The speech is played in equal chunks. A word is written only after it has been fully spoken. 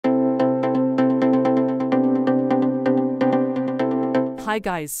Hi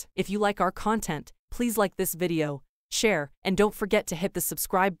guys, if you like our content, please like this video, share, and don't forget to hit the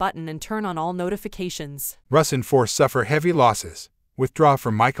subscribe button and turn on all notifications. Russin force suffer heavy losses. Withdraw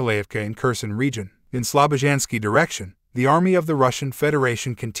from Mykolayivka in Kherson region. In Slobozhansky direction, the army of the Russian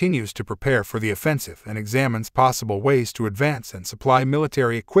Federation continues to prepare for the offensive and examines possible ways to advance and supply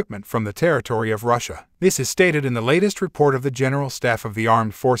military equipment from the territory of Russia. This is stated in the latest report of the General Staff of the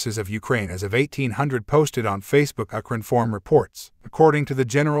Armed Forces of Ukraine as of 1800 posted on Facebook. Ukrinform reports. According to the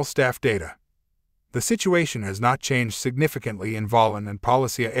General Staff data, the situation has not changed significantly in Volyn and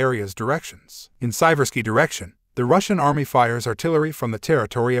Polisia areas directions. In Siversky direction, the Russian army fires artillery from the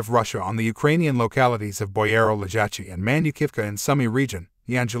territory of Russia on the Ukrainian localities of Boyaro-Lejachi and Mykolayivka in Sumy region,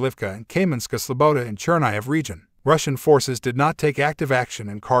 Yangelivka and Kamenska-Sloboda in Chernihiv region. Russian forces did not take active action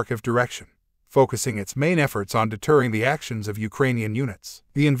in Kharkiv direction, focusing its main efforts on deterring the actions of Ukrainian units.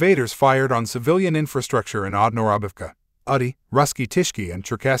 The invaders fired on civilian infrastructure in Odnorobivka, Udi, Russky Tishki and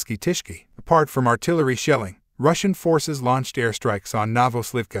Cherkasky Tishki. Apart from artillery shelling, Russian forces launched airstrikes on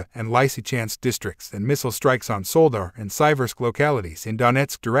Novoslivka and Lysychansk districts and missile strikes on Soldar and Siversk localities in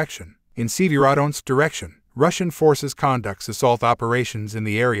Donetsk direction. In Severodonetsk direction, Russian forces conducts assault operations in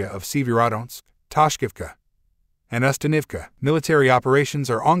the area of Severodonetsk, Toshkivka, and Ustinivka. Military operations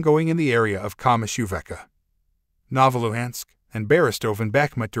are ongoing in the area of Kamyshuvka, Novoluhansk, and Berestov in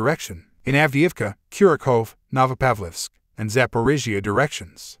Bakhmut direction. In Avdiivka, Kurikov, Novopavlivsk, and Zaporizhia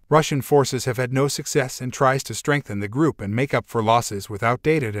directions, Russian forces have had no success and tries to strengthen the group and make up for losses with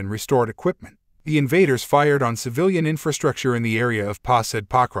outdated and restored equipment. The invaders fired on civilian infrastructure in the area of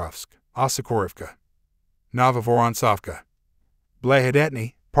Posed-Pokrovsk, Osakorivka, Novovorontsovka,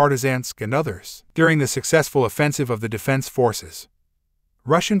 Blahodetny, Partizansk and others. During the successful offensive of the defense forces,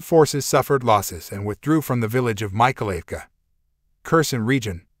 Russian forces suffered losses and withdrew from the village of Mykolayivka, Kherson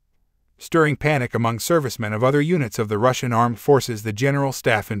region, stirring panic among servicemen of other units of the Russian armed forces, the General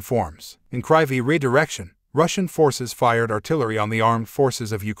Staff informs. In Kryvyi Rih direction, Russian forces fired artillery on the armed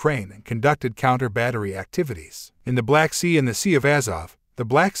forces of Ukraine and conducted counter-battery activities. In the Black Sea and the Sea of Azov, the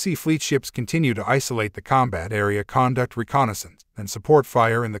Black Sea fleet ships continue to isolate the combat area, conduct reconnaissance, and support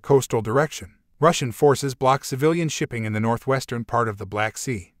fire in the coastal direction. Russian forces block civilian shipping in the northwestern part of the Black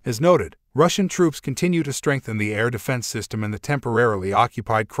Sea. As noted, Russian troops continue to strengthen the air defense system in the temporarily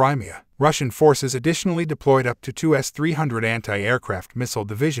occupied Crimea. Russian forces additionally deployed up to 2 S-300 anti-aircraft missile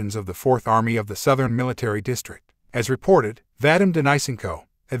divisions of the 4th Army of the Southern Military District. As reported, Vadim Denisenko,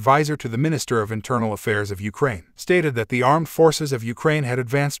 advisor to the Minister of Internal Affairs of Ukraine, stated that the armed forces of Ukraine had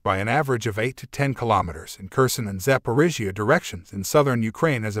advanced by an average of 8 to 10 kilometers in Kherson and Zaporizhia directions in southern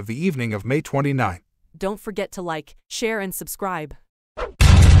Ukraine as of the evening of May 29. Don't forget to like, share and subscribe.